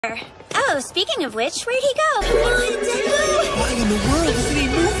Oh, speaking of which, where'd he go? Come on, Deku! Why in the world isn't he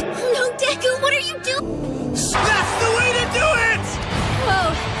moving? No, Deku, what are you doing? That's the way to do it! Whoa,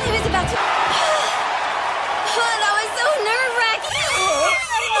 I was about to... Oh, that was so nerve-wracking!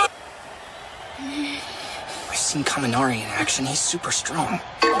 I've seen Kaminari in action. He's super strong.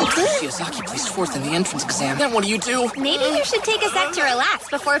 Shiozaki placed 4th in the entrance exam. Then what do you do? Maybe you should take a sec to relax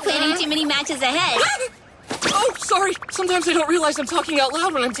before planning too many matches ahead. Oh, sorry. Sometimes I don't realize I'm talking out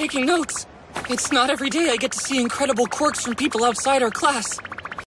loud when I'm taking notes. It's not every day I get to see incredible quirks from people outside our class.